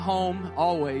Home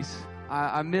always.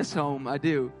 I miss home. I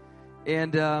do.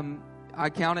 And I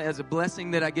count it as a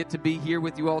blessing that I get to be here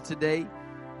with you all today.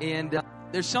 And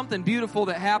there's something beautiful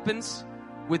that happens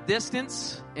with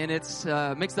distance, and it's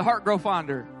makes the heart grow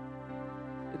fonder.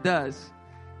 It does.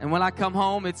 And when I come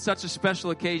home, it's such a special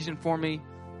occasion for me.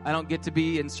 I don't get to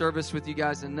be in service with you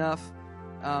guys enough,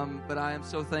 but I am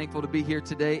so thankful to be here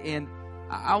today. And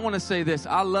I want to say this.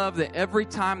 I love that every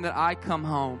time that I come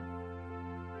home,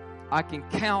 I can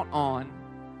count on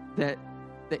that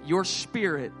your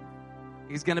spirit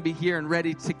is going to be here and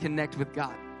ready to connect with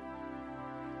God.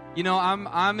 You know,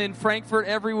 I'm in Frankfurt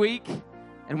every week,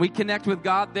 and we connect with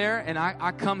God there, and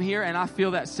I come here and I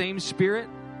feel that same spirit.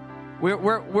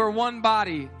 We're one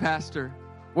body, Pastor.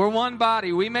 We're one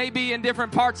body. We may be in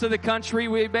different parts of the country.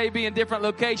 We may be in different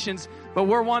locations, but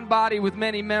we're one body with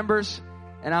many members,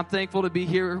 and I'm thankful to be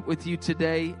here with you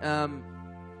today.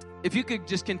 If you could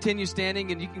just continue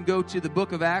standing, and you can go to the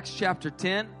book of Acts chapter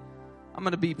 10. I'm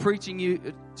going to be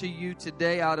preaching to you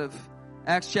today out of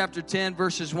Acts chapter 10,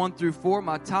 verses 1 through 4.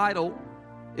 My title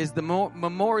is the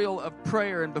Memorial of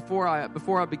Prayer. And before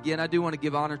I begin, I do want to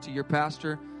give honor to your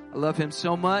pastor. I love him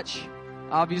so much.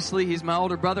 Obviously, he's my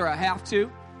older brother. I have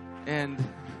to. And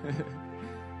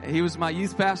he was my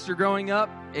youth pastor growing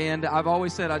up. And I've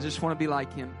always said I just want to be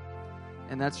like him.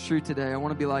 And that's true today. I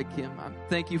want to be like him.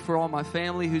 Thank you for all my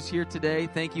family who's here today.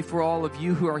 Thank you for all of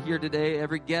you who are here today,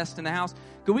 every guest in the house.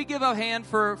 Could we give a hand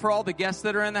for all the guests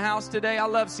that are in the house today? I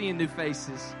love seeing new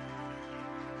faces.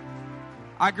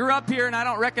 I grew up here and I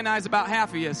don't recognize about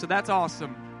half of you, so that's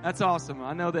awesome. That's awesome.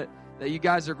 I know that you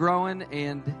guys are growing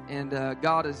and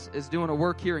God is doing a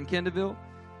work here in Kendallville.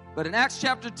 But in Acts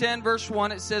chapter 10, verse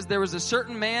 1, it says, there was a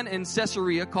certain man in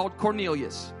Caesarea called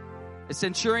Cornelius, a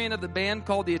centurion of the band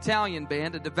called the Italian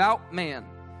band, a devout man,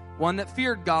 one that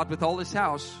feared God with all his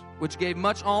house, which gave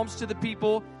much alms to the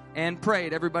people and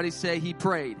prayed. Everybody say he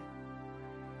prayed.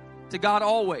 To God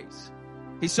always.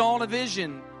 He saw in a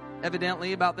vision,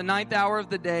 evidently, about the 9th hour of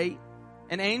the day,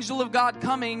 an angel of God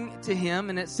coming to him,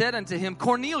 and it said unto him,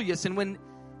 Cornelius. And when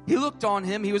he looked on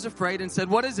him, he was afraid and said,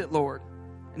 What is it, Lord?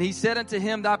 And he said unto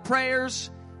him, Thy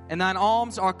prayers and thine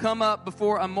alms are come up as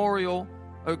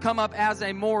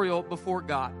a memorial before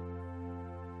God.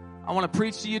 I want to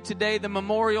preach to you today the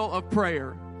memorial of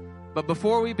prayer. But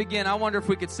before we begin, I wonder if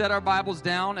we could set our Bibles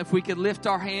down, if we could lift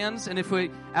our hands, and if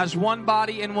we, as one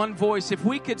body and one voice, if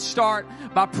we could start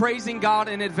by praising God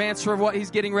in advance for what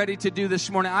He's getting ready to do this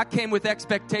morning. I came with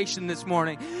expectation this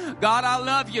morning. God, I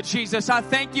love you, Jesus. I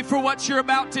thank you for what you're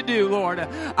about to do, Lord.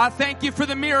 I thank you for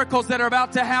the miracles that are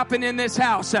about to happen in this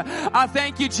house. I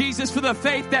thank you, Jesus, for the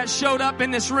faith that showed up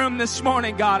in this room this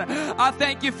morning, God. I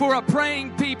thank you for a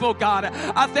praying people, God.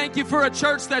 I thank you for a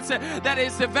church that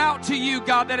is devout to you,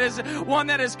 God, that is one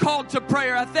that is called to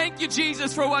prayer. I thank you,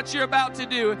 Jesus, for what you're about to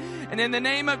do. And in the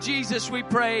name of Jesus, we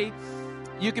pray.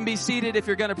 You can be seated if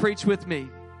you're going to preach with me.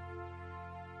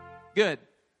 Good.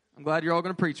 I'm glad you're all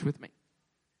going to preach with me.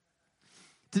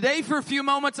 Today, for a few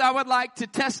moments, I would like to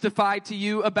testify to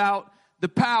you about the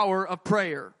power of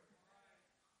prayer.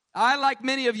 I, like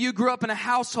many of you, grew up in a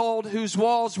household whose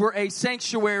walls were a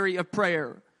sanctuary of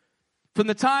prayer. From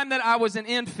the time that I was an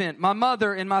infant, my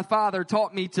mother and my father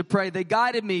taught me to pray. They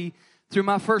guided me through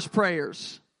my first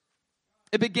prayers.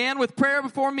 It began with prayer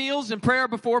before meals and prayer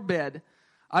before bed.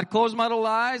 I'd close my little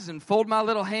eyes and fold my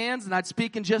little hands, and I'd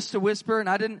speak in just a whisper, and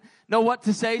I didn't know what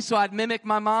to say, so I'd mimic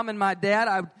my mom and my dad.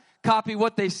 I'd copy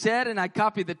what they said, and I'd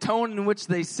copy the tone in which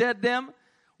they said them.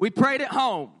 We prayed at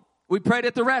home. We prayed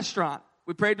at the restaurant.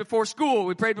 We prayed before school.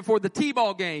 We prayed before the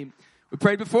t-ball game. We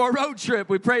prayed before a road trip.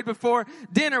 We prayed before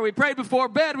dinner. We prayed before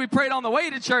bed. We prayed on the way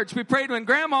to church. We prayed when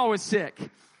grandma was sick.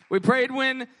 We prayed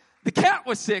when the cat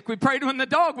was sick. We prayed when the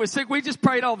dog was sick. We just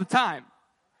prayed all the time.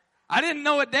 I didn't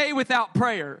know a day without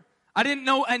prayer. I didn't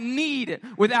know a need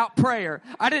without prayer.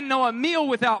 I didn't know a meal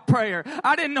without prayer.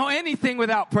 I didn't know anything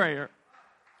without prayer.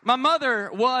 My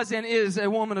mother was and is a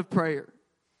woman of prayer.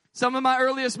 Some of my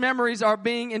earliest memories are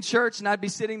being in church, and I'd be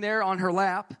sitting there on her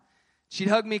lap. She'd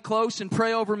hug me close and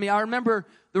pray over me. I remember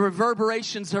the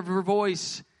reverberations of her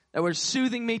voice that were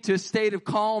soothing me to a state of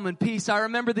calm and peace. I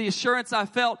remember the assurance I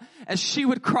felt as she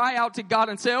would cry out to God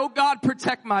and say, Oh God,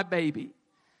 protect my baby.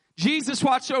 Jesus,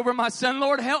 watch over my son.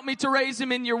 Lord, help me to raise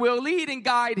him in your will. Lead and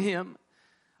guide him.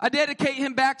 I dedicate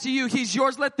him back to you. He's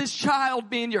yours. Let this child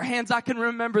be in your hands. I can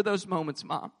remember those moments,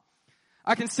 Mom.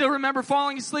 I can still remember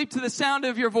falling asleep to the sound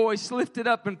of your voice lifted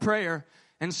up in prayer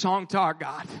and song to our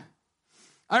God.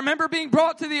 I remember being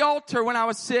brought to the altar when I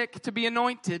was sick to be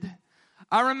anointed.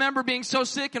 I remember being so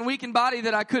sick and weak in body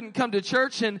that I couldn't come to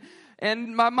church.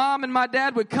 And my mom and my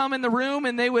dad would come in the room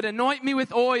and they would anoint me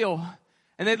with oil.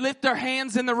 And they'd lift their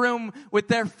hands in the room with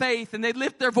their faith, and they'd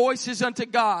lift their voices unto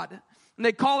God. And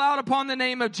they'd call out upon the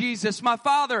name of Jesus. My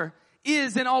father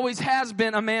is and always has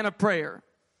been a man of prayer.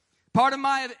 Part of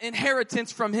my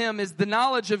inheritance from him is the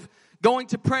knowledge of going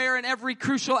to prayer in every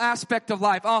crucial aspect of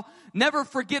life. I'll never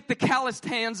forget the calloused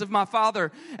hands of my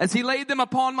father as he laid them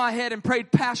upon my head and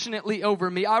prayed passionately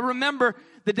over me. I remember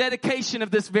the dedication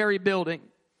of this very building.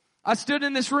 I stood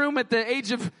in this room at the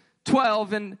age of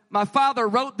 12, and my father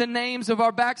wrote the names of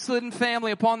our backslidden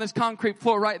family upon this concrete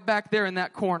floor right back there in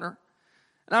that corner.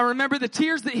 And I remember the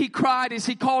tears that he cried as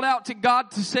he called out to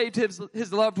God to save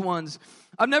his loved ones.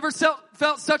 I've never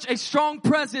felt such a strong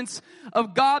presence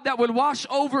of God that would wash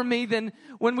over me than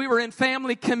when we were in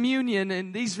family communion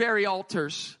in these very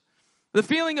altars. The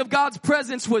feeling of God's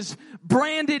presence was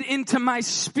branded into my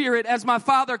spirit as my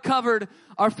father covered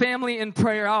our family in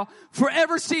prayer. I'll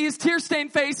forever see his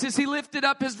tear-stained face as he lifted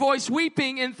up his voice,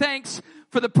 weeping in thanks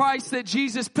for the price that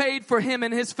Jesus paid for him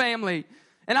and his family.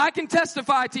 And I can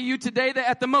testify to you today that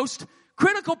at the most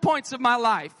critical points of my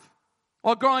life,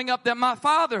 while growing up, that my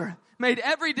father made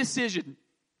every decision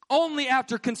only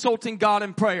after consulting God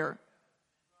in prayer.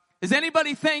 Is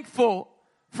anybody thankful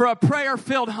for a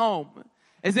prayer-filled home?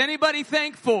 Is anybody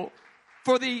thankful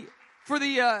for the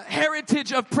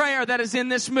heritage of prayer that is in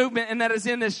this movement and that is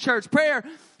in this church? Prayer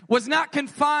was not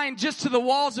confined just to the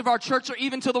walls of our church or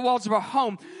even to the walls of our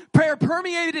home. Prayer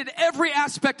permeated every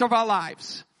aspect of our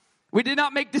lives. We did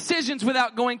not make decisions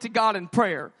without going to God in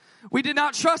prayer. We did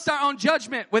not trust our own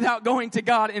judgment without going to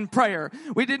God in prayer.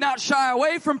 We did not shy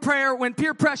away from prayer when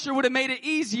peer pressure would have made it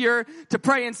easier to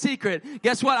pray in secret.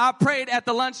 Guess what? I prayed at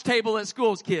the lunch table at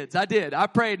school's kids. I did. I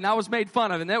prayed and I was made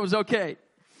fun of, and that was okay.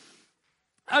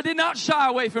 I did not shy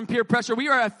away from peer pressure. We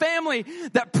are a family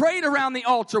that prayed around the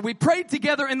altar. We prayed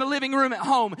together in the living room at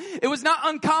home. It was not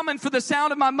uncommon for the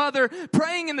sound of my mother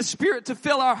praying in the Spirit to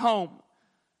fill our home.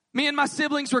 Me and my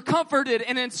siblings were comforted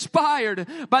and inspired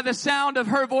by the sound of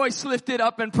her voice lifted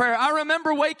up in prayer. I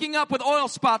remember waking up with oil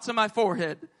spots on my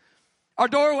forehead. Our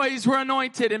doorways were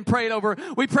anointed and prayed over.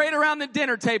 We prayed around the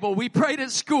dinner table. We prayed at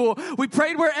school. We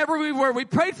prayed wherever we were. We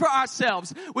prayed for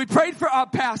ourselves. We prayed for our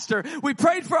pastor. We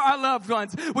prayed for our loved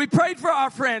ones. We prayed for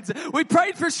our friends. We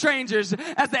prayed for strangers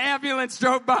as the ambulance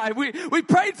drove by. We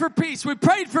prayed for peace. We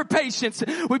prayed for patience.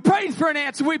 We prayed for an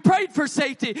answer. We prayed for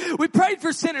safety. We prayed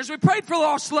for sinners. We prayed for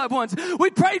lost loved ones. We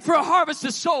prayed for a harvest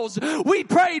of souls. We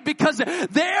prayed because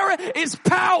there is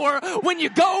power when you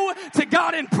go to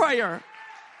God in prayer.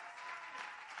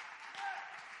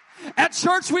 At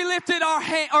church, we lifted our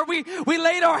hand, or we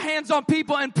laid our hands on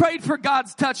people and prayed for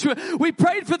God's touch. We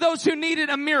prayed for those who needed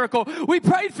a miracle. We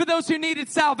prayed for those who needed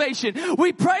salvation.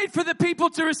 We prayed for the people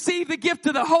to receive the gift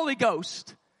of the Holy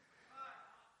Ghost.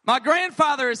 My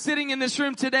grandfather is sitting in this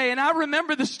room today, and I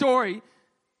remember the story.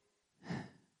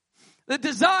 The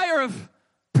desire of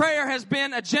prayer has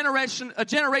been a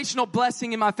generational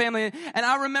blessing in my family, and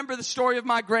I remember the story of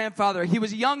my grandfather. He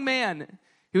was a young man.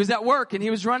 He was at work and he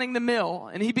was running the mill,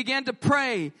 and he began to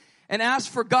pray and ask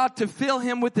for God to fill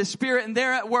him with the Spirit. And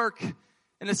there at work,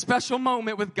 in a special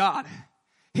moment with God,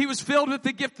 he was filled with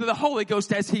the gift of the Holy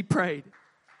Ghost as he prayed.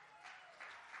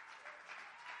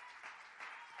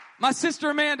 My sister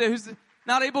Amanda, who's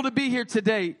not able to be here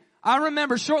today, I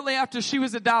remember shortly after she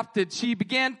was adopted, she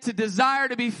began to desire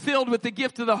to be filled with the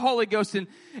gift of the Holy Ghost. And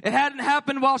it hadn't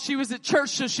happened while she was at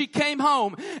church, so she came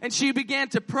home and she began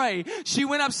to pray. She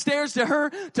went upstairs to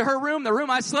her room, the room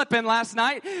I slept in last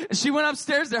night. And she went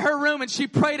upstairs to her room and she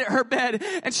prayed at her bed.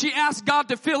 And she asked God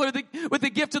to fill her with the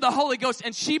gift of the Holy Ghost.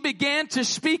 And she began to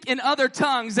speak in other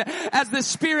tongues as the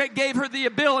Spirit gave her the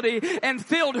ability and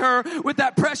filled her with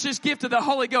that precious gift of the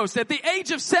Holy Ghost. At the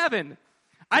age of 7,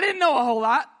 I didn't know a whole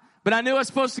lot. But I knew I was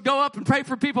supposed to go up and pray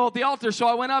for people at the altar, so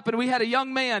I went up and we had a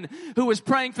young man who was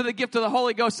praying for the gift of the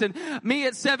Holy Ghost. And me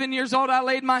at 7 years old, I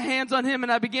laid my hands on him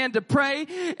and I began to pray.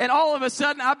 And all of a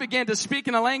sudden, I began to speak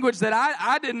in a language that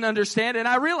I didn't understand. And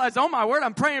I realized, oh my word,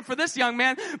 I'm praying for this young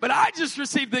man, but I just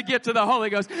received the gift of the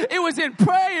Holy Ghost. It was in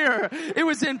prayer. It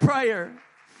was in prayer.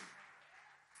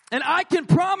 And I can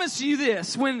promise you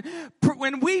this, when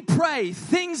we pray,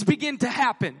 things begin to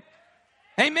happen.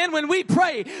 Amen. When we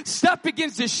pray, stuff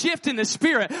begins to shift in the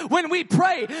Spirit. When we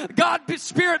pray, God's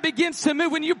Spirit begins to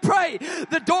move. When you pray,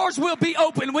 the doors will be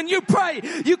open. When you pray,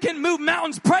 you can move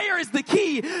mountains. Prayer is the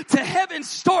key to heaven's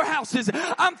storehouses.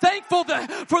 I'm thankful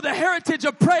for the heritage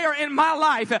of prayer in my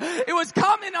life. It was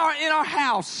common in our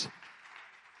house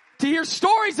to hear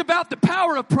stories about the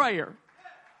power of prayer.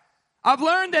 I've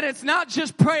learned that it's not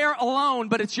just prayer alone,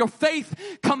 but it's your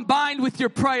faith combined with your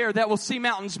prayer that will see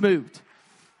mountains moved.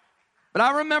 But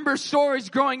I remember stories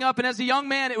growing up, and as a young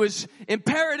man, it was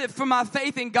imperative for my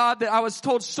faith in God that I was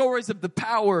told stories of the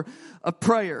power of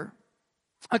prayer.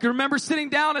 I can remember sitting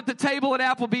down at the table at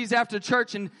Applebee's after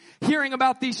church and hearing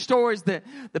about these stories, the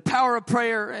power of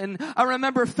prayer. And I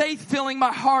remember faith filling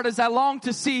my heart as I longed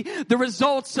to see the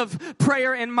results of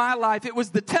prayer in my life. It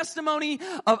was the testimony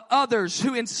of others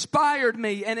who inspired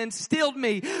me and instilled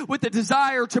me with the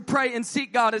desire to pray and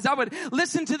seek God. As I would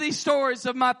listen to these stories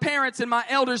of my parents and my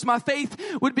elders, my faith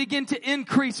would begin to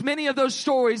increase. Many of those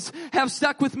stories have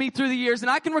stuck with me through the years.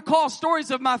 And I can recall stories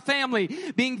of my family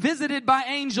being visited by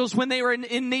angels when they were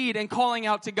in need and calling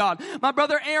out to God. My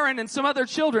brother Aaron and some other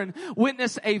children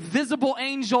witnessed a visible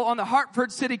angel on the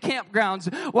Hartford City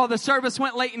campgrounds while the service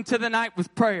went late into the night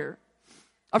with prayer.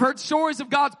 I've heard stories of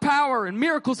God's power and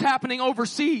miracles happening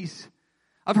overseas.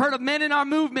 I've heard of men in our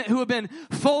movement who have been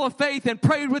full of faith and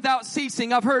prayed without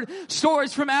ceasing. I've heard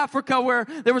stories from Africa where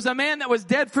there was a man that was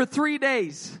dead for 3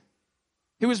 days.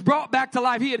 He was brought back to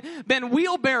life. He had been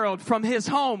wheelbarrowed from his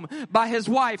home by his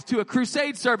wife to a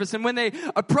crusade service. And when they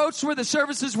approached where the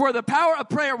services were, the power of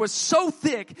prayer was so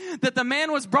thick that the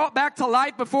man was brought back to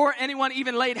life before anyone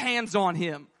even laid hands on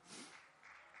him.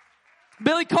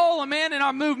 Billy Cole, a man in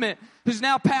our movement who's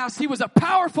now passed, he was a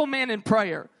powerful man in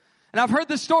prayer. And I've heard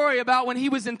the story about when he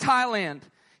was in Thailand.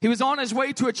 He was on his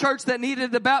way to a church that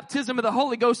needed the baptism of the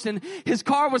Holy Ghost, and his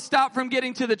car was stopped from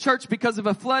getting to the church because of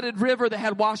a flooded river that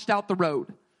had washed out the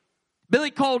road.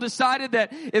 Billy Cole decided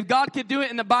that if God could do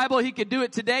it in the Bible, he could do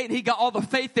it today, and he got all the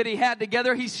faith that he had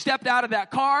together. He stepped out of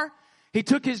that car. He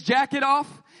took his jacket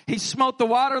off. He smote the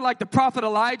water like the prophet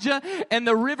Elijah, and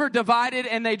the river divided,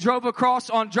 and they drove across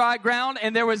on dry ground,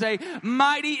 and there was a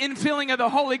mighty infilling of the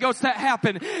Holy Ghost that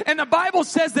happened. And the Bible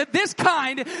says that this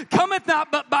kind cometh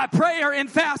not but by prayer and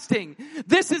fasting.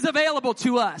 This is available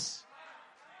to us.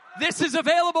 This is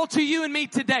available to you and me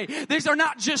today. These are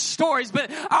not just stories,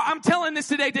 but I'm telling this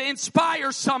today to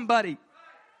inspire somebody.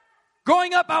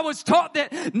 Growing up, I was taught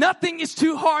that nothing is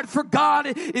too hard for God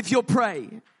if you'll pray.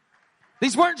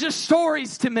 These weren't just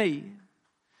stories to me.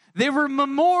 They were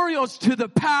memorials to the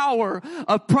power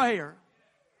of prayer.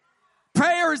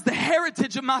 Prayer is the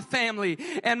heritage of my family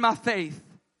and my faith.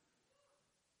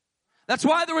 That's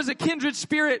why there was a kindred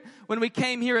spirit when we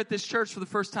came here at this church for the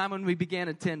first time when we began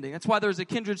attending. That's why there was a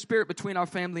kindred spirit between our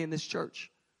family and this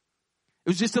church. It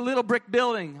was just a little brick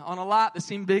building on a lot that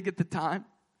seemed big at the time.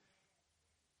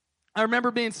 I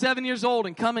remember being 7 years old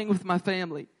and coming with my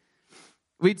family.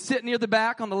 We'd sit near the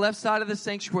back on the left side of the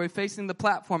sanctuary facing the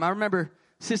platform. I remember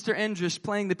Sister Endress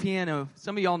playing the piano.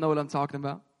 Some of y'all know what I'm talking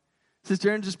about.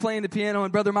 Sister Endress playing the piano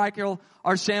and Brother Michael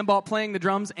Archambault playing the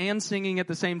drums and singing at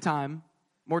the same time.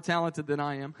 More talented than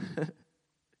I am.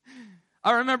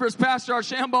 I remember as Pastor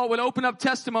Archambault would open up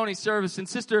testimony service, and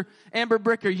Sister Amber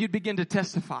Bricker, you'd begin to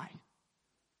testify.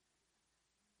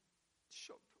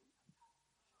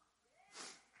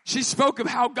 She spoke of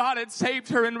how God had saved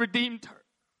her and redeemed her.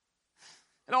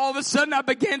 And all of a sudden I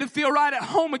began to feel right at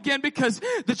home again because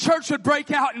the church would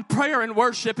break out in prayer and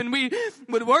worship. And we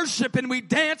would worship and we'd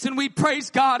dance and we'd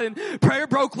praise God. And prayer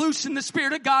broke loose and the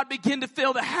Spirit of God began to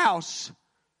fill the house.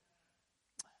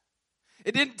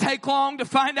 It didn't take long to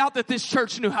find out that this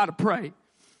church knew how to pray.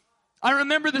 I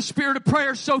remember the spirit of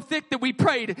prayer so thick that we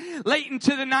prayed late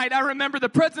into the night. I remember the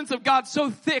presence of God so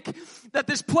thick that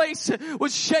this place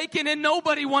was shaking and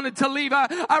nobody wanted to leave.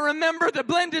 I remember the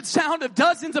blended sound of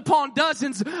dozens upon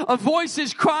dozens of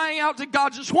voices crying out to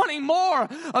God, just wanting more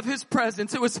of His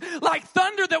presence. It was like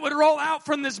thunder that would roll out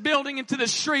from this building into the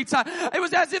streets. It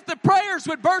was as if the prayers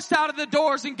would burst out of the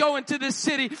doors and go into this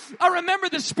city. I remember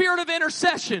the spirit of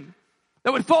intercession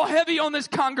that would fall heavy on this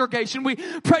congregation. We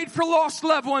prayed for lost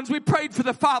loved ones. We prayed for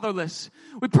the fatherless.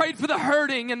 We prayed for the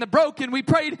hurting and the broken. We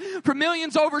prayed for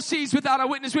millions overseas without a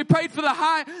witness. We prayed for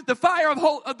the fire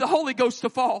of the Holy Ghost to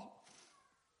fall.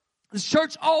 The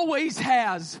church always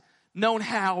has known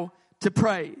how to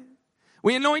pray.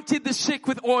 We anointed the sick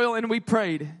with oil and we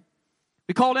prayed.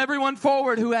 We called everyone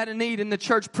forward who had a need, and the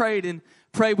church prayed and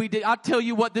prayed. We did. I tell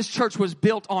you what, this church was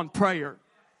built on prayer.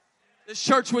 This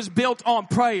church was built on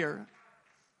prayer.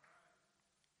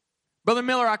 Brother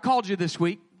Miller, I called you this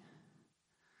week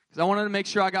because I wanted to make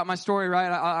sure I got my story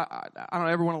right. I don't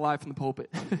ever want to lie from the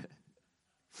pulpit.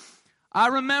 I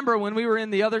remember when we were in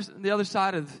the other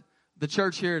side of the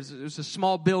church here. It was a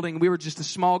small building. We were just a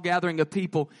small gathering of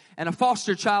people, and a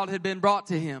foster child had been brought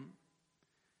to him.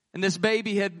 And this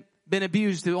baby had been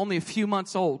abused, only a few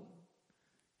months old.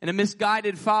 And a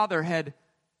misguided father had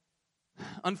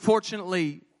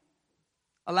unfortunately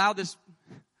allowed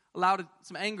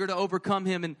some anger to overcome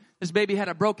him, and this baby had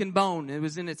a broken bone. It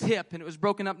was in its hip, and it was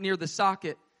broken up near the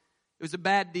socket. It was a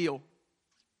bad deal.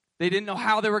 They didn't know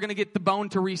how they were going to get the bone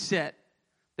to reset.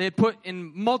 They had put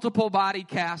in multiple body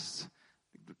casts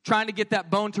trying to get that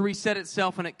bone to reset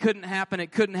itself, and it couldn't happen.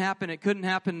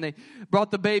 They brought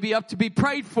the baby up to be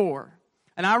prayed for.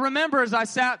 And I remember as I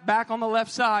sat back on the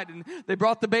left side, and they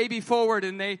brought the baby forward,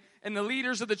 and the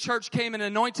leaders of the church came and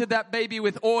anointed that baby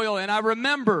with oil. And I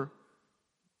remember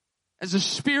as the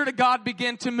Spirit of God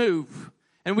began to move,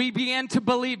 and we began to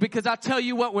believe, because I tell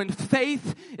you what, when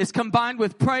faith is combined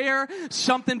with prayer,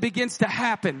 something begins to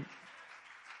happen.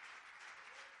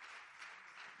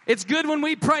 It's good when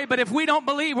we pray, but if we don't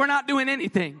believe, we're not doing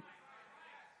anything.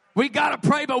 We gotta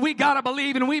pray, but we gotta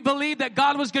believe, and we believed that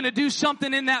God was gonna do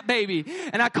something in that baby.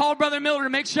 And I called Brother Miller to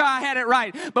make sure I had it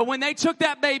right. But when they took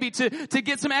that baby to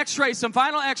get some x-rays, some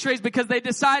final x-rays, because they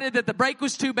decided that the break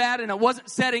was too bad and it wasn't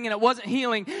setting and it wasn't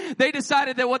healing, they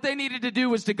decided that what they needed to do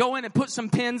was to go in and put some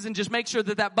pins and just make sure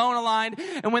that that bone aligned.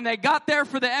 And when they got there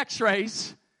for the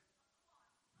x-rays,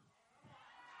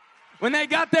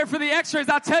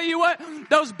 I'll tell you what,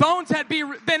 those bones had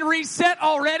been reset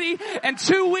already, and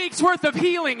 2 weeks worth of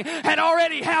healing had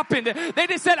already happened. They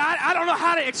just said, I don't know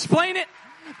how to explain it.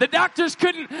 The doctors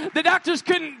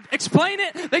couldn't explain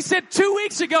it. They said 2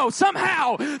 weeks ago,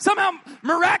 somehow,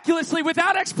 miraculously,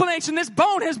 without explanation, this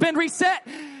bone has been reset.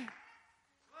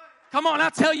 Come on, I'll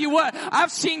tell you what,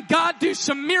 I've seen God do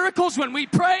some miracles when we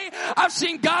pray. I've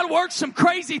seen God work some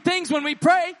crazy things when we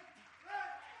pray.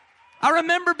 I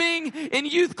remember being in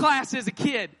youth class as a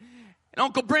kid, and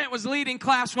Uncle Brent was leading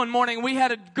class one morning, and we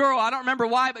had a girl, I don't remember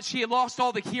why, but she had lost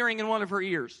all the hearing in one of her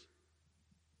ears.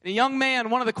 And a young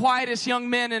man, one of the quietest young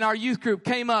men in our youth group,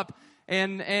 came up,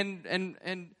 and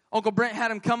Uncle Brent had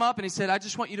him come up, and he said, I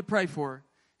just want you to pray for her.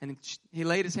 And he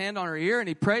laid his hand on her ear, and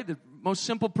he prayed the most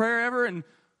simple prayer ever, and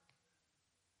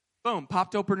boom,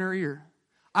 popped open her ear.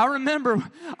 I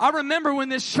remember when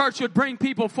this church would bring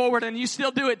people forward, and you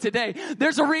still do it today.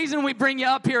 There's a reason we bring you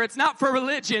up here. It's not for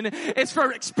religion. It's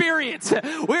for experience.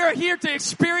 We are here to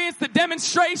experience the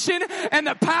demonstration and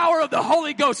the power of the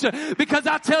Holy Ghost. Because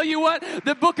I tell you what,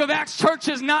 the book of Acts church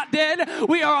is not dead.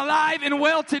 We are alive and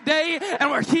well today,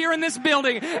 and we're here in this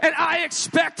building. And I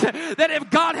expect that if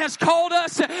God has called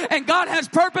us and God has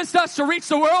purposed us to reach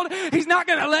the world, He's not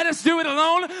going to let us do it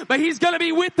alone, but He's going to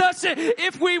be with us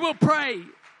if we will pray.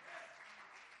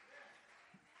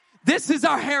 This is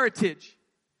our heritage.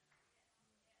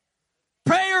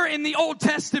 Prayer in the Old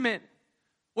Testament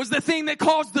was the thing that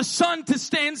caused the sun to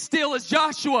stand still as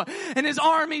Joshua and his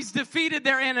armies defeated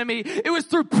their enemy. It was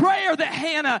through prayer that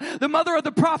Hannah, the mother of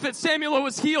the prophet Samuel,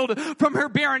 was healed from her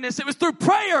barrenness. It was through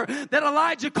prayer that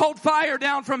Elijah called fire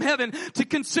down from heaven to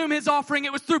consume his offering.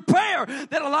 It was through prayer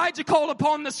that Elijah called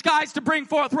upon the skies to bring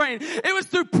forth rain. It was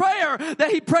through prayer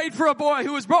that he prayed for a boy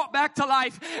who was brought back to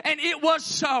life, and it was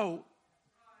so.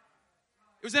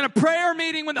 It was in a prayer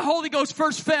meeting when the Holy Ghost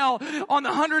first fell on the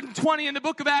 120 in the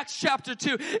book of Acts chapter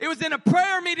 2. It was in a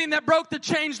prayer meeting that broke the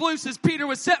chains loose as Peter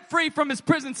was set free from his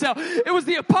prison cell. It was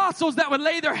the apostles that would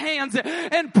lay their hands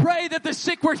and pray that the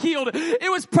sick were healed.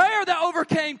 It was prayer that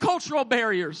overcame cultural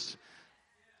barriers.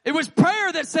 It was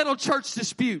prayer that settled church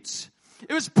disputes.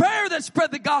 It was prayer that spread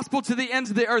the gospel to the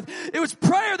ends of the earth. It was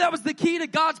prayer that was the key to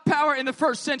God's power in the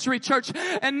first century church,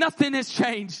 and nothing has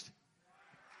changed.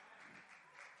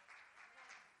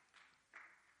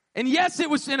 And yes, it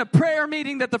was in a prayer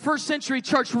meeting that the first century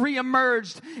church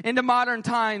reemerged into modern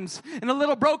times. In a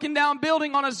little broken down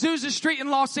building on Azusa Street in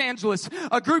Los Angeles,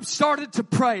 a group started to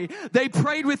pray. They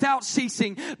prayed without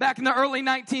ceasing back in the early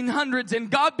 1900s,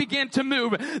 and God began to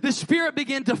move. The Spirit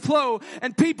began to flow,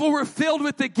 and people were filled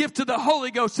with the gift of the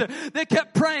Holy Ghost. They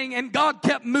kept praying, and God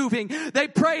kept moving. They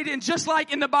prayed, and just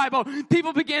like in the Bible,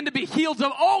 people began to be healed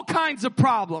of all kinds of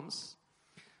problems.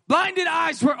 Blinded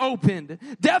eyes were opened.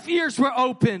 Deaf ears were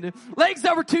opened. Legs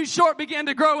that were too short began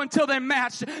to grow until they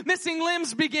matched. Missing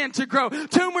limbs began to grow.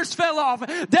 Tumors fell off.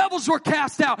 Devils were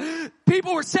cast out.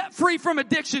 People were set free from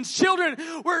addictions. Children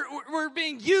were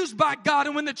being used by God.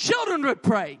 And when the children would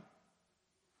pray,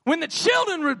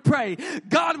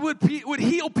 God would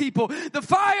heal people. The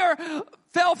fire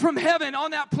fell from heaven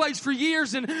on that place for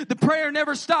years, and the prayer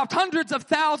never stopped. Hundreds of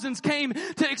thousands came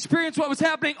to experience what was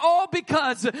happening, all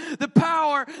because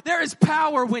there is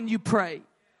power when you pray.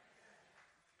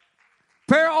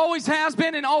 Prayer always has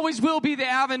been and always will be the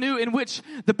avenue in which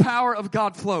the power of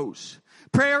God flows.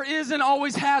 Prayer is and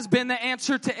always has been the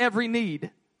answer to every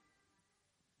need.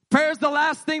 Prayer is the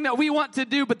last thing that we want to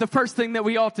do, but the first thing that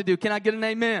we ought to do. Can I get an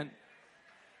amen?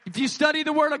 If you study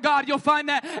the Word of God, you'll find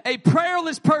that a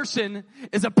prayerless person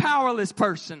is a powerless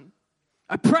person.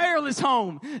 A prayerless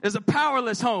home is a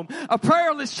powerless home. A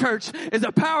prayerless church is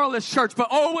a powerless church. But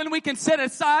oh, when we can set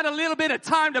aside a little bit of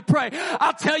time to pray,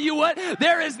 I'll tell you what,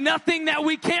 there is nothing that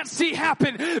we can't see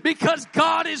happen because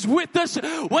God is with us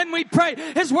when we pray.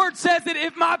 His word says that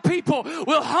if my people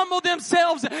will humble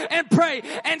themselves and pray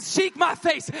and seek my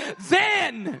face,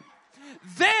 then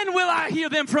will I heal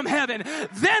them from heaven.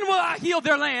 Then will I heal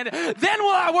their land. Then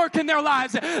will I work in their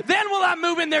lives. Then will I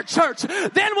move in their church.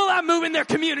 Then will I move in their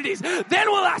communities. Then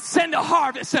will I send a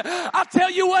harvest. I'll tell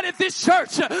you what, if this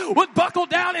church would buckle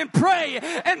down and pray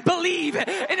and believe,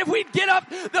 and if we'd get up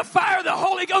the fire of the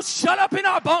Holy Ghost shut up in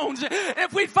our bones, and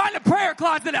if we'd find a prayer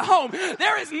closet at home,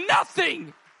 there is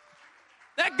nothing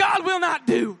that God will not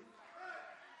do.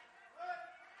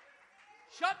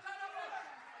 Shut up.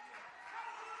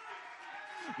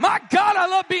 My God, I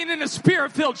love being in a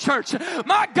Spirit-filled church.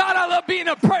 My God, I love being in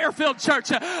a prayer-filled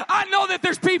church. I know that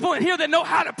there's people in here that know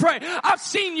how to pray. I've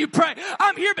seen you pray.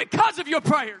 I'm here because of your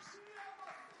prayers.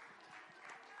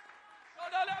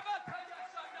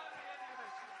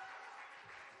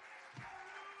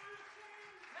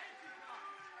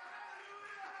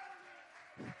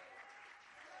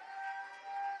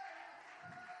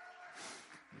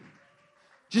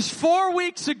 Just 4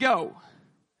 weeks ago,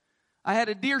 I had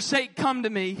a dear saint come to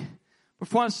me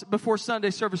before Sunday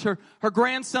service. Her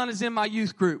grandson is in my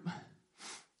youth group.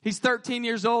 He's 13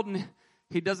 years old and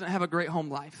he doesn't have a great home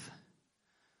life.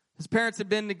 His parents had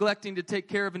been neglecting to take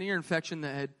care of an ear infection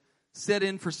that had set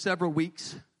in for several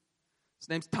weeks. His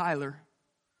name's Tyler.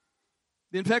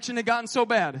 The infection had gotten so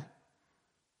bad,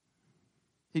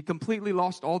 he completely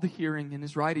lost all the hearing in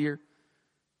his right ear.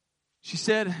 She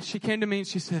came to me and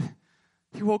she said,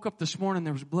 he woke up this morning,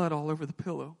 there was blood all over the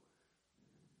pillow.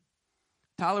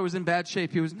 Tyler was in bad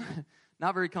shape. He was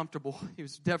not very comfortable. He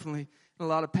was definitely in a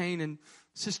lot of pain. And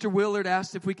Sister Willard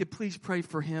asked if we could please pray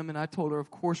for him. And I told her,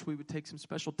 of course, we would take some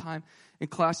special time in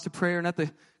class to prayer. And at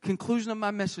the conclusion of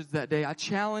my message that day, I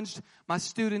challenged my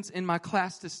students in my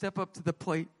class to step up to the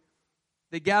plate.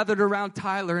 They gathered around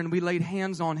Tyler and we laid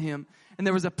hands on him. And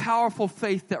there was a powerful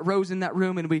faith that rose in that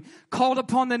room. And we called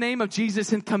upon the name of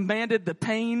Jesus and commanded the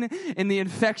pain and the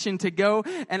infection to go.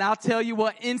 And I'll tell you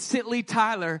what, instantly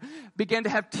Tyler began to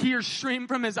have tears stream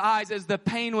from his eyes as the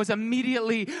pain was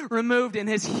immediately removed and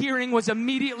his hearing was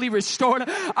immediately restored.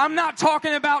 I'm not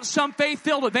talking about some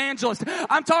faith-filled evangelist.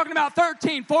 I'm talking about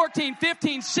 13, 14,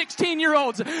 15,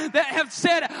 16-year-olds that have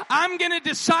said, I'm going to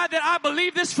decide that I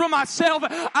believe this for myself.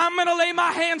 I'm going to lay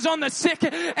my hands on the sick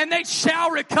and they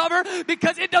shall recover.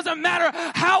 Because it doesn't matter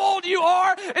how old you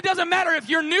are. It doesn't matter if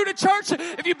you're new to church,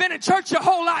 if you've been in church your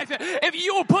whole life. If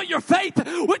you will put your faith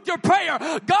with your prayer,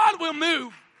 God will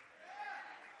move.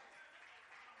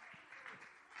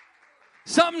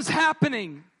 Something's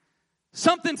happening.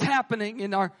 Something's happening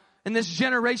in this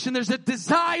generation. There's a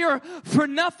desire for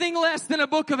nothing less than a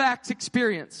Book of Acts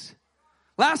experience.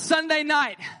 Last Sunday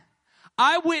night,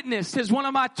 I witnessed as one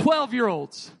of my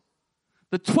 12-year-olds.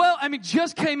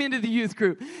 Just came into the youth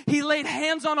group. He laid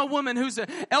hands on a woman who's an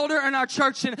elder in our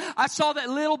church, and I saw that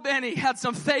little Benny had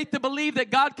some faith to believe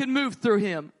that God could move through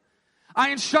him.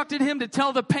 I instructed him to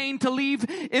tell the pain to leave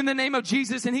in the name of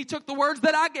Jesus, and he took the words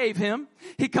that I gave him.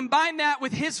 He combined that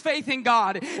with his faith in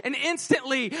God, and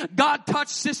instantly God touched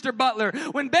Sister Butler.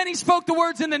 When Benny spoke the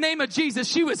words in the name of Jesus,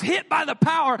 she was hit by the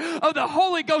power of the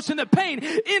Holy Ghost, and the pain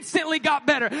instantly got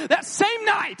better. That same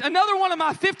night, another one of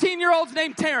my 15-year-olds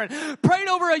named Taryn prayed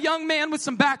over a young man with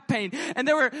some back pain, and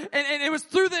it was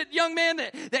through that young man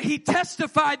that he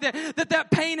testified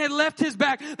that pain had left his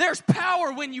back. There's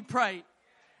power when you pray.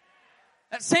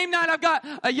 That same night, I've got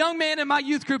a young man in my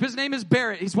youth group. His name is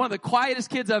Barrett. He's one of the quietest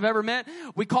kids I've ever met.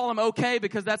 We call him okay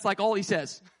because that's like all he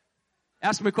says.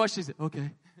 Ask him a question, he says,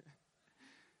 okay.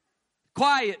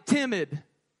 Quiet, timid.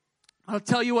 I'll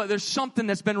tell you what, there's something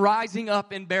that's been rising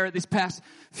up in Barrett these past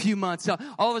few months.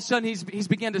 All of a sudden, he's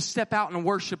began to step out and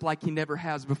worship like he never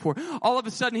has before. All of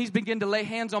a sudden, he's begun to lay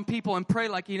hands on people and pray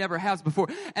like he never has before.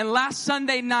 And last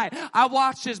Sunday night, I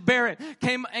watched as Barrett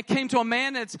came to a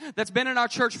man that's been in our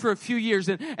church for a few years.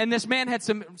 And this man had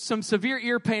some severe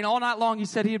ear pain all night long. He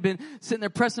said he had been sitting there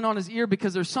pressing on his ear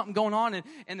because there's something going on.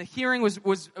 And the hearing was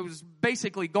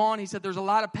basically gone. He said there's a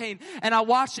lot of pain. And I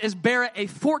watched as Barrett, a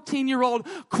 14-year-old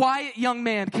quiet young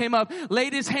man, came up,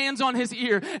 laid his hands on his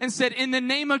ear and said, in the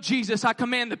name of Jesus, I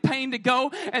command the pain to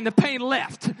go, and the pain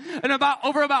left. And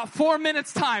over about 4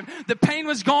 minutes time, the pain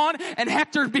was gone, and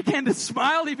Hector began to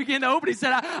smile. He began to open. He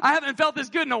said, I haven't felt this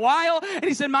good in a while. And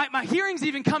he said, my hearing's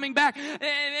even coming back.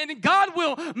 And God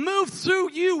will move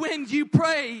through you when you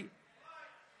pray.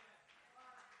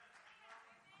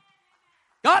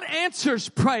 God answers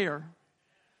prayer.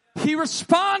 He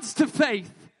responds to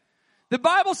faith. The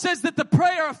Bible says that the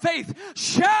prayer of faith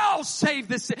shall save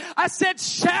the sick. I said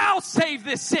shall save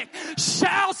the sick.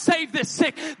 Shall save the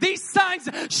sick. These signs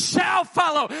shall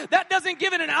follow. That doesn't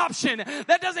give it an option.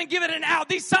 That doesn't give it an out.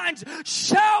 These signs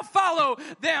shall follow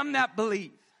them that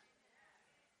believe.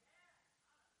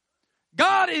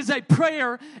 God is a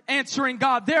prayer answering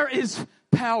God. There is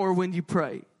power when you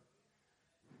pray.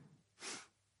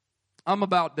 I'm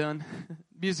about done.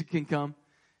 Music can come.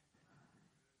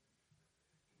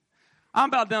 I'm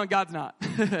about done. God's not.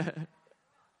 I'll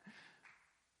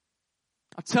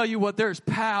tell you what, there's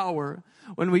power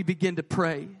when we begin to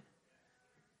pray.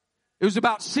 It was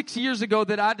about 6 years ago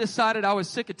that I decided I was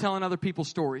sick of telling other people's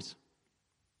stories.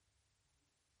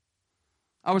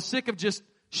 I was sick of just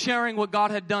sharing what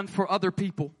God had done for other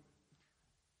people.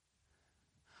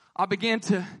 I began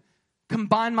to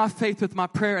combine my faith with my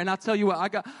prayer, and I'll tell you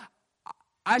what,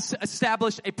 I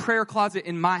established a prayer closet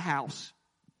in my house.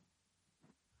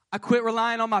 I quit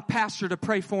relying on my pastor to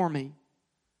pray for me.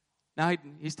 Now,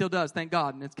 he still does, thank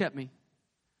God, and it's kept me.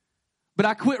 But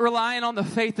I quit relying on the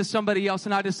faith of somebody else,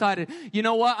 and I decided, you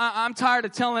know what? I'm tired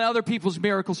of telling other people's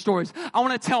miracle stories. I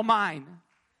want to tell mine.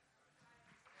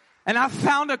 And I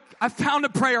found a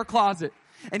prayer closet.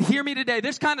 And hear me today,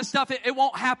 this kind of stuff, it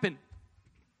won't happen.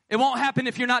 It won't happen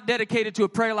if you're not dedicated to a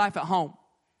prayer life at home.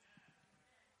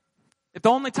 If the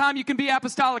only time you can be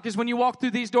apostolic is when you walk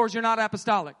through these doors, you're not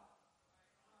apostolic.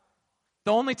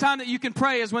 The only time that you can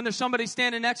pray is when there's somebody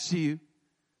standing next to you.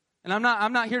 And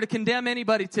I'm not here to condemn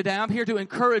anybody today. I'm here to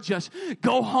encourage us.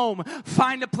 Go home,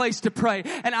 find a place to pray.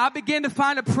 And I began to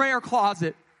find a prayer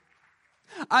closet.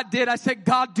 I did. I said,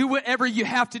 God, do whatever you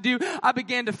have to do. I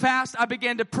began to fast. I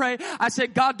began to pray. I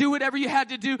said, God, do whatever you had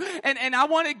to do. And I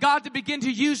wanted God to begin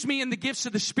to use me in the gifts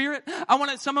of the Spirit. I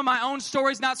wanted some of my own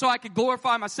stories, not so I could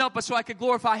glorify myself, but so I could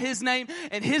glorify His name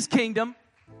and His kingdom.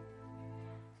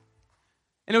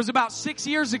 And it was about 6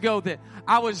 years ago that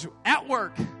I was at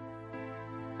work.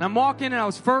 And I'm walking and I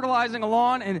was fertilizing a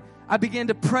lawn, and I began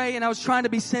to pray, and I was trying to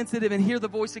be sensitive and hear the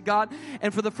voice of God.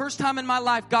 And for the first time in my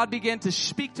life, God began to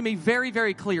speak to me very,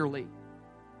 very clearly.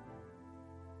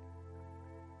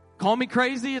 Call me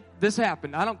crazy. This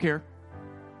happened. I don't care.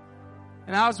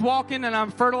 And I was walking and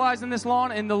I'm fertilizing this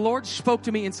lawn, and the Lord spoke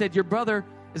to me and said, your brother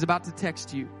is about to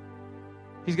text you.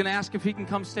 He's going to ask if he can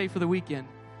come stay for the weekend.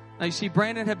 Now, you see,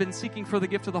 Brandon had been seeking for the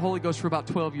gift of the Holy Ghost for about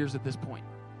 12 years at this point.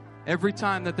 Every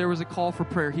time that there was a call for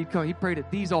prayer, he'd come. He prayed at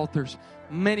these altars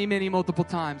many, multiple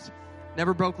times.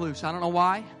 Never broke loose. I don't know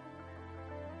why.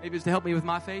 Maybe it's to help me with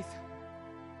my faith.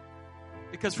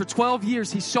 Because for 12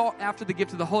 years, he sought after the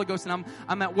gift of the Holy Ghost. And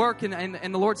I'm at work, and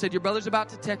the Lord said, your brother's about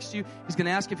to text you. He's going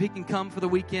to ask if he can come for the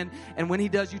weekend. And when he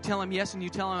does, you tell him yes, and you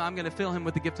tell him I'm going to fill him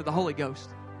with the gift of the Holy Ghost.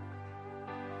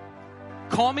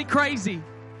 Call me crazy.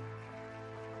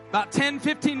 About 10,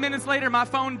 15 minutes later, my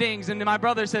phone dings, and my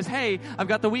brother says, hey, I've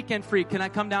got the weekend free. Can I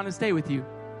come down and stay with you?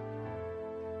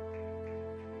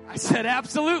 I said,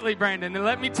 absolutely, Brandon. And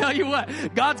let me tell you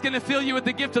what, God's going to fill you with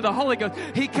the gift of the Holy Ghost.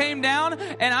 He came down,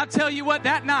 and I'll tell you what,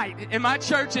 that night in my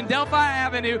church in Delphi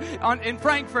Avenue in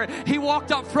Frankfurt, he walked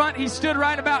up front. He stood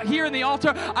right about here in the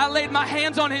altar. I laid my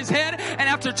hands on his head, and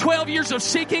after 12 years of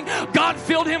seeking, God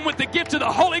filled him with the gift of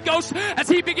the Holy Ghost as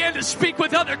he began to speak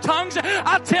with other tongues.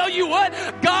 I'll tell you what,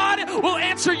 God will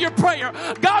answer your prayer.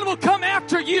 God will come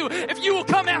after you if you will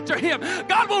come after Him.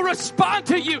 God will respond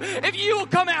to you if you will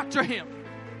come after Him.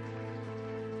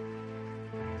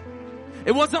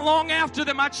 It wasn't long after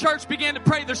that my church began to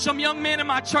pray. There's some young men in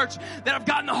my church that have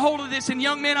gotten a hold of this. And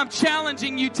young men, I'm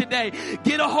challenging you today.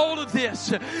 Get a hold of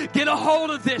this. Get a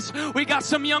hold of this. We got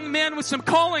some young men with some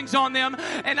callings on them.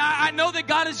 And I know that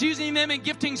God is using them in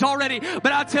giftings already.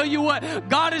 But I'll tell you what,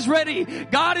 God is ready.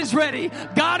 God is ready.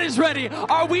 God is ready.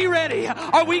 Are we ready?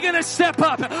 Are we going to step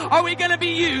up? Are we going to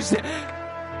be used?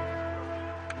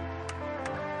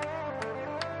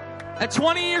 At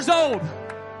 20 years old,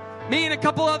 me and a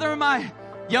couple other of my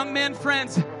young men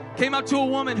friends came up to a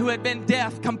woman who had been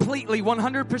deaf, completely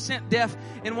 100% deaf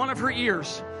in one of her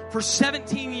ears for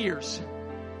 17 years.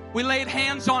 We laid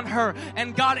hands on her,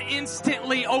 and God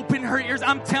instantly opened her ears.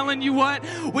 I'm telling you what,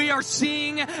 we are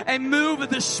seeing a move of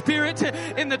the Spirit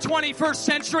in the 21st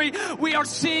century. We are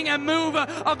seeing a move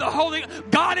of the Holy.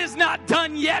 God is not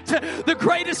done yet. The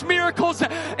greatest miracles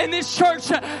in this church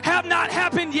have not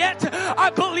happened yet. I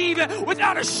believe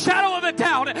without a shadow of a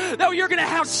doubt that you're going to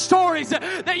have stories,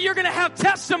 that you're going to have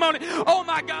testimony. Oh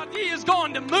my God, He is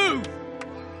going to move.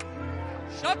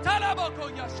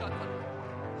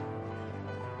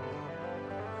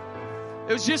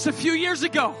 It was just a few years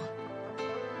ago,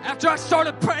 after I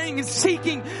started praying and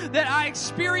seeking, that I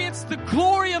experienced the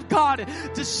glory of God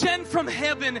descend from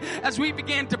heaven as we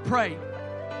began to pray.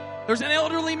 There's an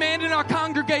elderly man in our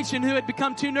congregation who had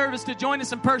become too nervous to join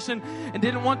us in person and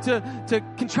didn't want to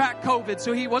contract COVID,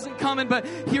 so he wasn't coming, but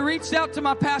he reached out to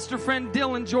my pastor friend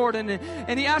Dylan Jordan,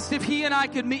 and he asked if he and I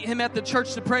could meet him at the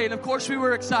church to pray, and of course we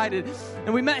were excited.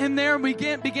 And we met him there, and we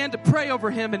began to pray over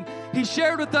him, and he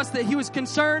shared with us that he was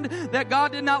concerned that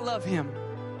God did not love him.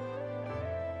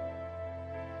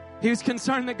 He was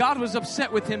concerned that God was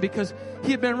upset with him because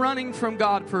he had been running from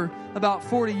God for about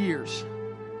 40 years.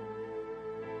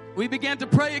 We began to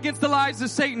pray against the lies of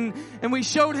Satan, and we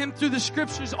showed him through the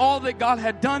scriptures all that God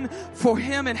had done for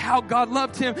him and how God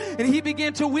loved him. And he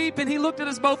began to weep, and he looked at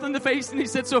us both in the face, and he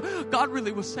said, "So God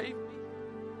really will save me?"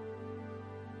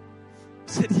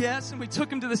 I said, "Yes." And we took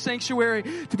him to the sanctuary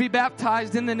to be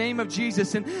baptized in the name of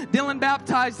Jesus. And Dylan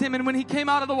baptized him, and when he came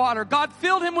out of the water, God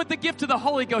filled him with the gift of the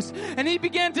Holy Ghost, and he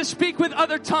began to speak with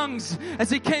other tongues as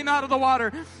he came out of the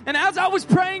water. And as I was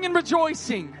praying and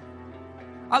rejoicing,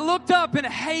 I looked up, and a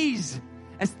haze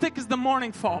as thick as the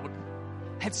morning fog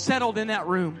had settled in that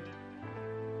room.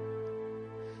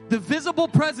 The visible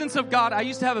presence of God. I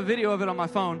used to have a video of it on my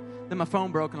phone. Then my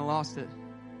phone broke and I lost it.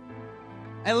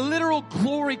 A literal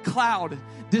glory cloud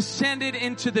descended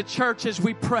into the church as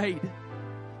we prayed.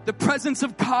 The presence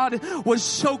of God was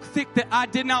so thick that I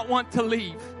did not want to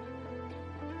leave.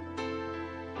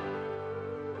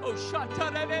 Oh,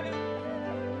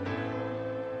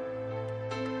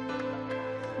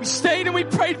 we stayed and we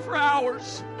prayed for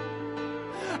hours.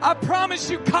 I promise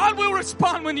you, God will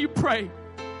respond when you pray.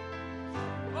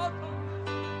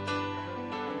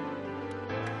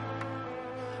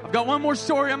 I've got one more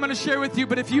story I'm going to share with you,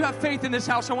 but if you have faith in this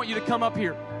house, I want you to come up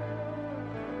here.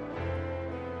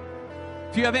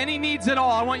 If you have any needs at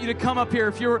all, I want you to come up here.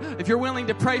 If you're willing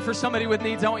to pray for somebody with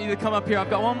needs, I want you to come up here.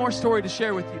 I've got one more story to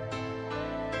share with you.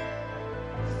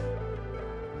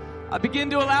 I begin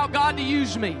to allow God to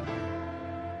use me.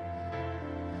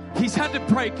 He's had to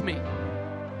break me.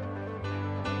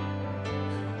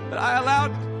 But I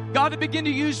allowed God to begin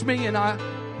to use me, and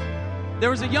there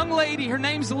was a young lady, her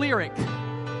name's Lyric.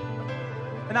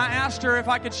 And I asked her if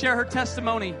I could share her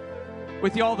testimony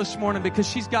with y'all this morning because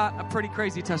she's got a pretty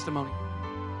crazy testimony.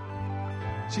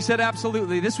 She said,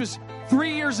 absolutely. This was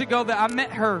 3 years ago that I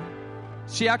met her.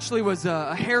 She actually was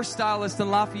a hairstylist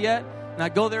in Lafayette, and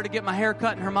I'd go there to get my hair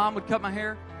cut, and her mom would cut my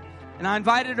hair. And I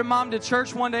invited her mom to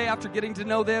church one day after getting to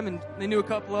know them, and they knew a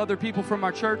couple of other people from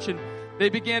our church, and they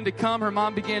began to come. Her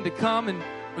mom began to come and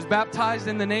was baptized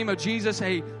in the name of Jesus,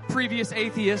 a previous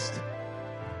atheist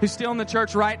who's still in the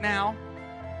church right now,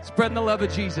 spreading the love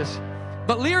of Jesus.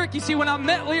 But Lyric, you see, when I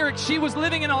met Lyric, she was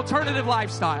living an alternative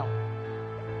lifestyle.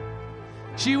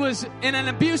 She was in an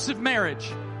abusive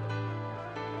marriage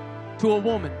to a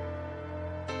woman.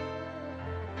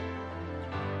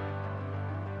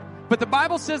 But the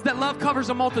Bible says that love covers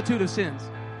a multitude of sins.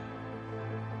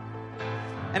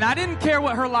 And I didn't care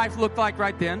what her life looked like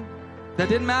right then. That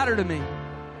didn't matter to me.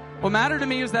 What mattered to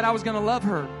me was that I was going to love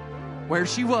her where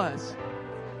she was.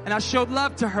 And I showed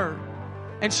love to her.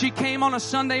 And she came on a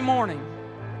Sunday morning.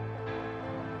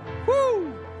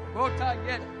 Woo!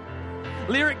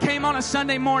 Lyric came on a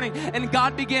Sunday morning, and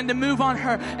God began to move on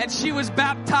her, and she was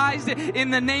baptized in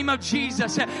the name of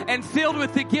Jesus and filled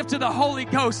with the gift of the Holy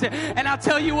Ghost. And I'll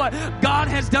tell you what, God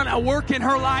has done a work in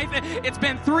her life. It's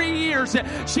been 3 years.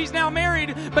 She's now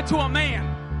married, but to a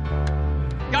man.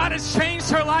 God has changed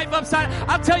her life upside.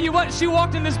 I'll tell you what, she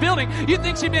walked in this building. You'd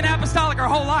think she'd been apostolic her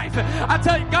whole life. I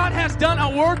tell you, God has done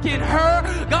a work in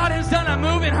her. God has done a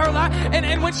move in her life.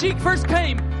 And when she first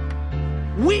came,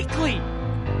 weekly,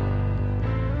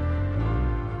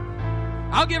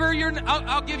 I'll give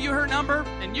you her number,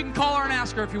 and you can call her and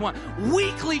ask her if you want.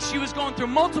 Weekly, she was going through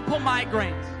multiple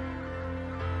migraines.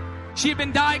 She had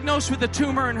been diagnosed with a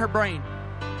tumor in her brain.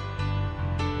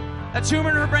 That tumor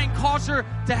in her brain caused her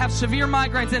to have severe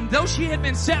migraines. And though she had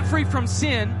been set free from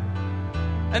sin,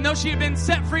 and though she had been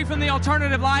set free from the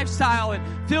alternative lifestyle and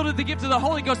filled with the gift of the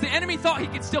Holy Ghost, the enemy thought he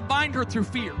could still bind her through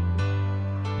fear.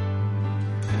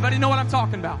 Anybody know what I'm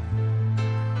talking about?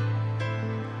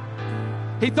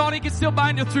 He thought he could still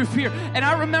bind her through fear. And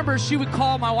I remember she would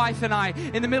call my wife and I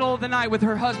in the middle of the night with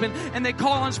her husband, and they'd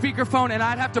call on speakerphone, and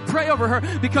I'd have to pray over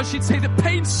her because she'd say, the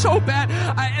pain's so bad.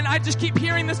 And I just keep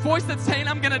hearing this voice that's saying,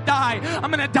 I'm going to die. I'm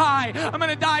going to die. I'm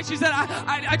going to die. She said,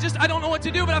 I don't know what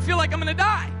to do, but I feel like I'm going to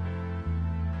die.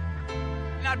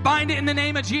 And I'd bind it in the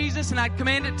name of Jesus, and I'd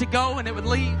command it to go, and it would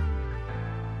leave.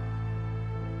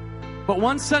 But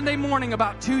one Sunday morning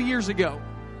about 2 years ago,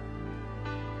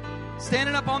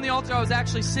 standing up on the altar, I was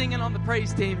actually singing on the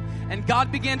praise team, and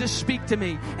God began to speak to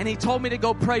me, and He told me to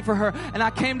go pray for her. And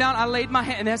I came down, I laid my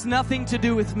hand, and it has nothing to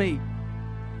do with me.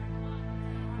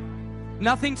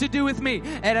 Nothing to do with me.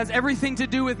 It has everything to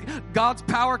do with God's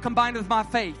power combined with my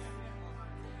faith.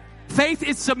 Faith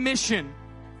is submission.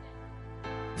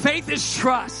 Faith is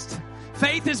trust.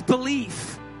 Faith is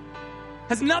belief.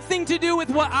 Has nothing to do with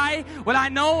what I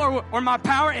know or my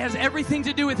power. It has everything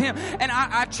to do with Him. And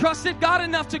I trusted God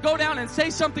enough to go down and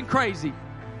say something crazy.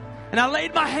 And I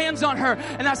laid my hands on her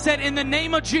and I said, in the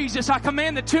name of Jesus, I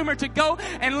command the tumor to go.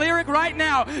 And Lyric, right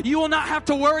now, you will not have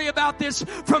to worry about this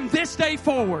from this day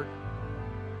forward.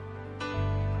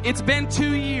 It's been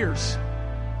 2 years.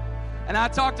 And I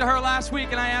talked to her last week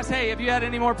and I asked, hey, have you had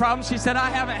any more problems? She said, I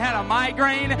haven't had a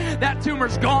migraine. That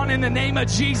tumor's gone in the name of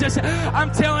Jesus.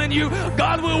 I'm telling you,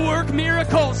 God will work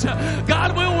miracles.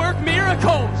 God will work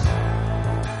miracles.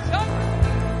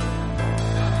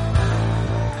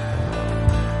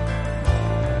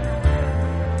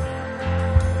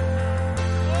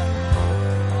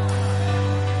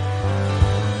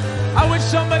 I wish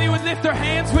somebody would lift their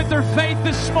hands with their faith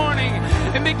this morning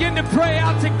and begin to pray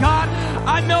out to God.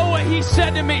 I know what He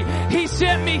said to me. He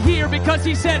sent me here because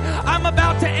He said, I'm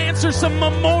about to answer some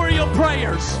memorial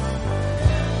prayers.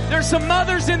 There's some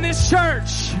mothers in this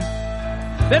church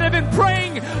that have been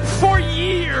praying for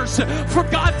years for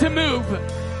God to move.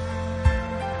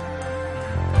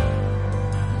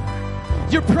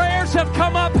 Your prayers have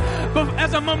come up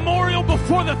as a memorial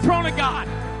before the throne of God.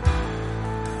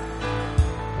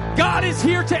 God is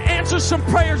here to answer some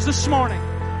prayers this morning.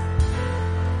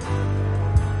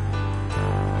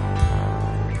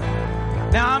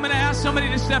 Now I'm going to ask somebody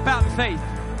to step out in faith.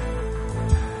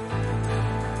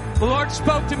 The Lord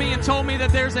spoke to me and told me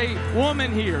that there's a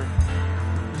woman here.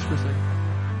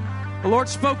 The Lord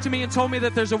spoke to me and told me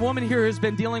that there's a woman here who's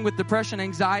been dealing with depression,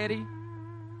 anxiety.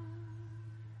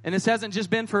 And this hasn't just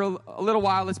been for a little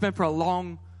while. It's been for a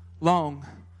long, long,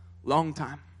 long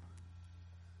time.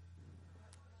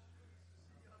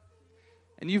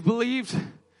 And you've believed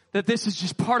that this is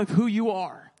just part of who you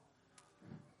are.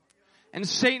 And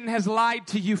Satan has lied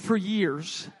to you for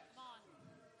years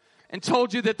and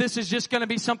told you that this is just going to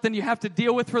be something you have to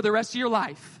deal with for the rest of your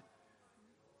life.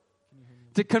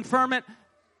 To confirm it,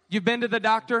 you've been to the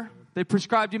doctor. They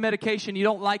prescribed you medication. You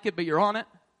don't like it, but you're on it.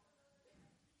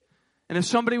 And if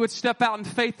somebody would step out in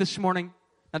faith this morning,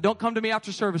 now don't come to me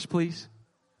after service, please.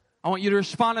 I want you to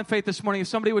respond in faith this morning. If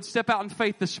somebody would step out in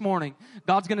faith this morning,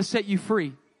 God's going to set you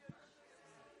free.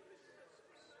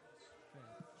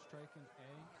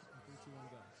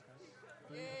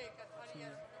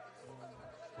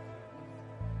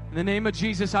 In the name of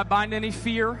Jesus, I bind any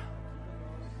fear.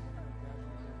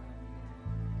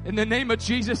 In the name of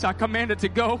Jesus, I command it to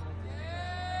go.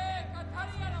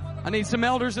 I need some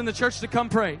elders in the church to come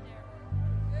pray.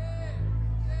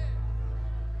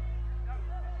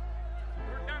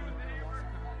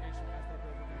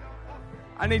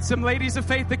 I need some ladies of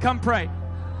faith to come pray.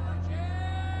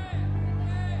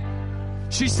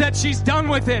 She said she's done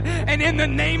with it. And in the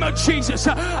name of Jesus,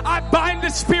 I bind the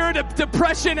spirit of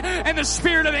depression and the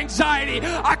spirit of anxiety.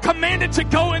 I command it to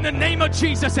go in the name of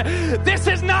Jesus. This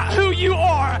is not who you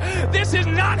are. This is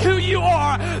not who you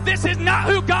are. This is not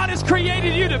who God has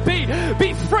created you to be.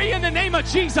 Be free in the name of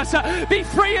Jesus. Be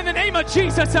free in the name of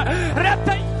Jesus.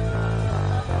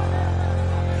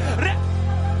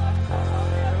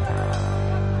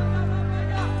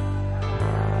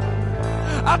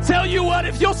 I'll tell you what,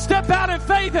 if you'll step out in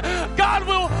faith,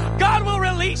 God will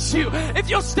release you. If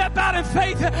you'll step out in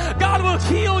faith, God will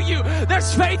heal you.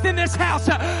 There's faith in this house.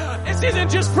 This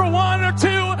isn't just for one or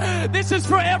two. This is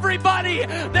for everybody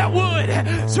that would.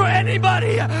 It's for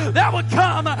anybody that would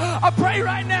come. I pray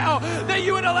right now that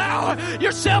you would allow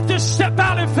yourself to step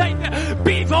out in faith.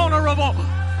 Be vulnerable.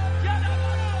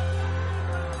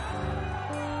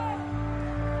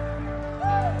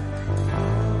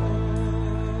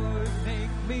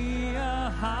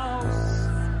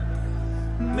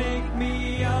 Make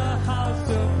me a house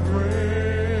of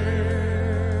prayer.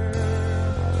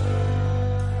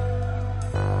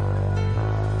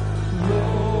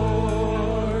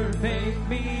 Lord, make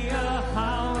me a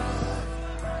house.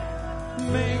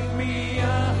 Make me a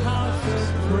house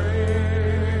of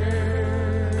prayer.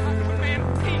 I command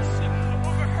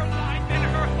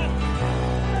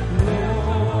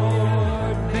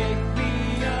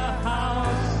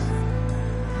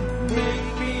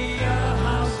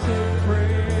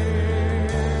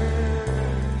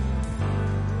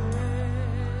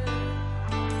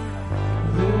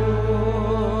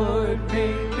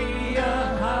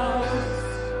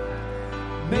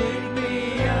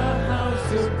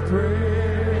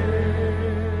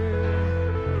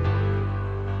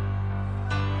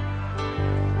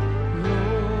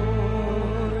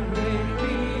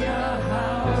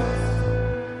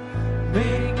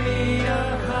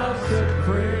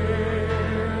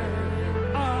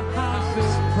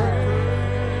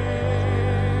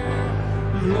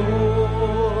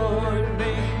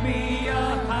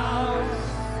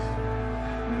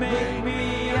Make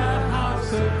me a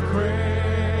house of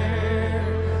prayer,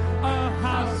 a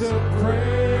house of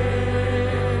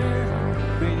prayer.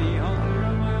 May the hunger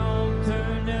of my altar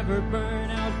never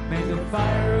burn out. May the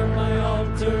fire of my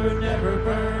altar never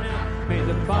burn out. May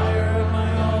the fire of my